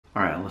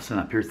All right, listen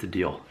up. Here's the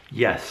deal.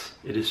 Yes,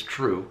 it is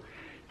true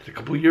that a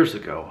couple years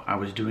ago I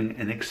was doing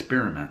an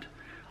experiment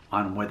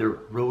on whether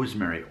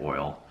rosemary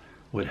oil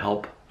would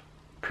help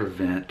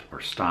prevent or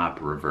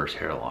stop or reverse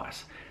hair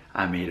loss.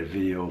 I made a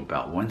video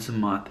about once a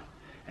month,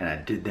 and I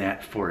did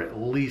that for at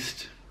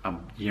least a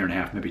year and a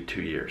half, maybe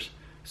 2 years.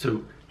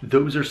 So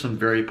those are some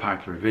very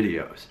popular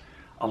videos.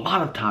 A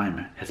lot of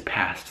time has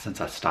passed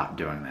since I stopped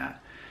doing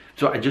that.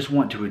 So I just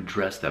want to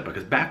address that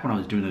because back when I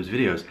was doing those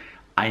videos,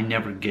 I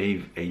never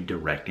gave a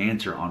direct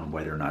answer on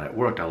whether or not it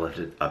worked. I left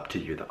it up to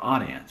you, the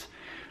audience.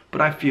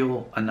 But I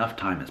feel enough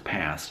time has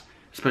passed,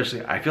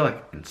 especially I feel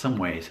like in some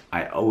ways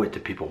I owe it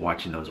to people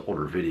watching those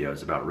older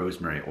videos about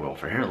rosemary oil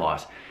for hair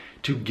loss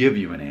to give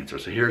you an answer.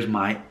 So here's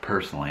my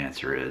personal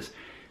answer is,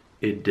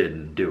 it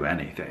didn't do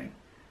anything.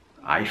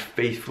 I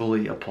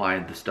faithfully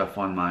applied the stuff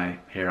on my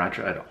hair. I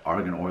tried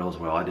argan oil as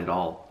well. I did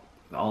all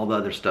the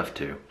other stuff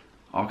too.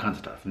 All kinds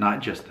of stuff,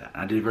 not just that.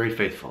 I did it very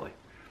faithfully.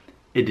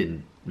 It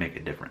didn't make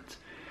a difference.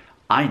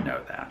 I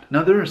know that.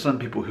 Now there are some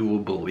people who will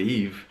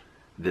believe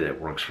that it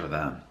works for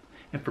them.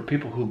 And for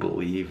people who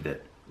believe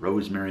that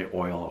rosemary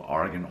oil,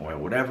 argan oil,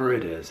 whatever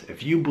it is,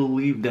 if you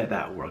believe that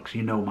that works,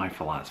 you know my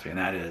philosophy, and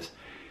that is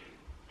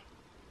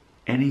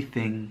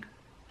anything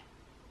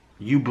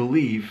you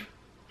believe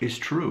is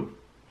true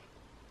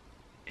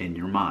in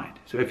your mind.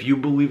 So if you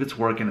believe it's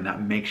working and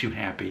that makes you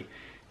happy,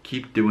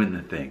 keep doing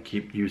the thing,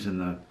 keep using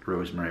the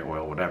rosemary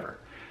oil, whatever.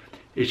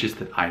 It's just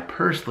that I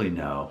personally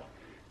know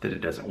that it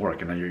doesn't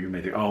work. And you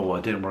may think, oh, well,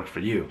 it didn't work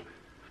for you.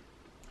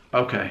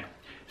 Okay.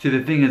 See,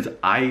 the thing is,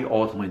 I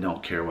ultimately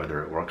don't care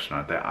whether it works or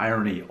not.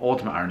 The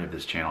ultimate irony of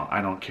this channel,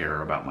 I don't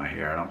care about my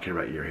hair. I don't care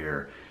about your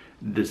hair.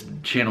 This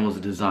channel is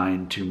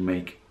designed to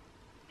make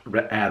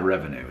ad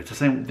revenue. It's the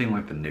same thing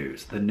like the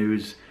news. The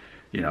news,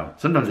 you know,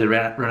 sometimes they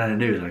run out of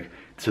news. Like,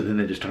 so then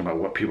they just talk about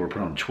what people are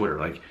putting on Twitter.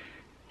 Like,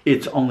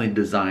 it's only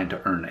designed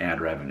to earn ad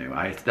revenue.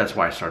 That's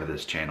why I started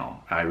this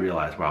channel. I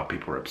realized, wow,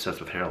 people are obsessed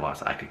with hair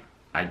loss.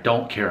 I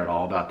don't care at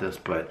all about this,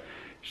 but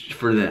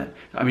for them,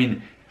 I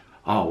mean,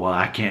 oh, well,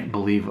 I can't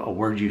believe a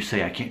word you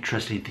say. I can't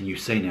trust anything you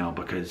say now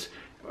because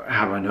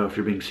how do I know if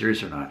you're being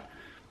serious or not?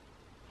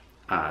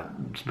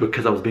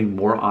 Because I was being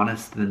more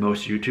honest than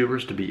most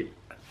YouTubers, to be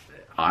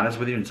honest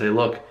with you and say,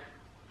 look,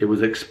 it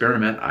was an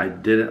experiment. I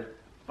did it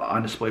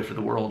on display for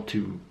the world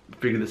to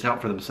figure this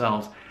out for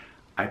themselves.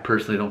 I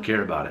personally don't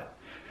care about it.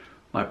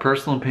 My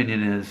personal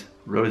opinion is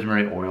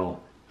rosemary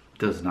oil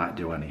does not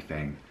do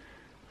anything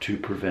to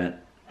prevent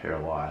hair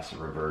loss or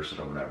reverse it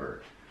or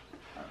whatever.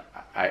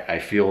 I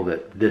feel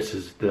that this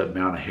is the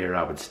amount of hair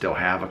I would still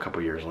have a couple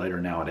years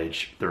later, now at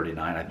age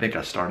 39. I think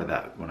I started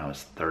that when I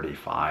was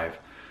 35.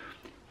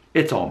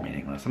 It's all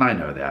meaningless, and I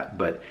know that,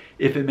 but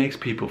if it makes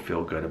people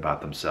feel good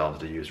about themselves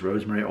to use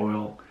rosemary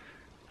oil,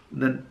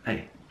 then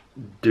hey,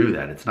 do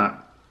that. It's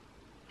not,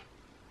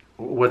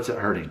 what's it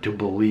hurting to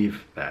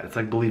believe that? It's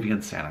like believing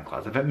in Santa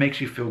Claus. If it makes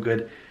you feel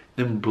good,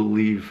 then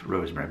believe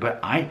rosemary.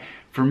 But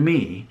for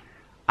me,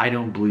 I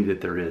don't believe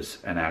that there is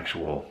an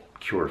actual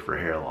cure for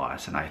hair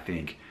loss, and I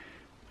think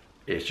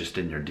it's just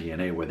in your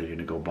DNA whether you're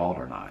gonna go bald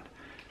or not.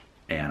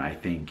 And I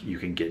think you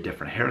can get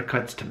different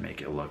haircuts to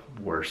make it look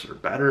worse or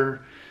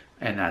better,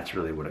 and that's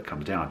really what it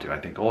comes down to. I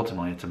think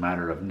ultimately it's a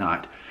matter of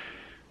not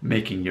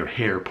making your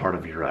hair part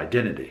of your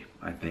identity.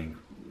 I think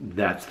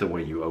that's the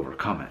way you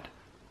overcome it.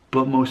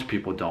 But most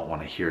people don't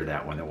want to hear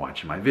that when they're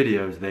watching my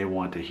videos. They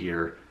want to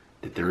hear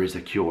that there is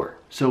a cure.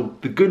 So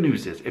the good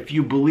news is, if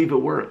you believe it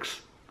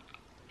works,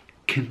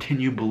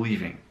 continue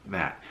believing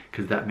that,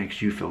 because that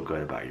makes you feel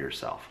good about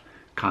yourself.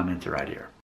 Comments are right here.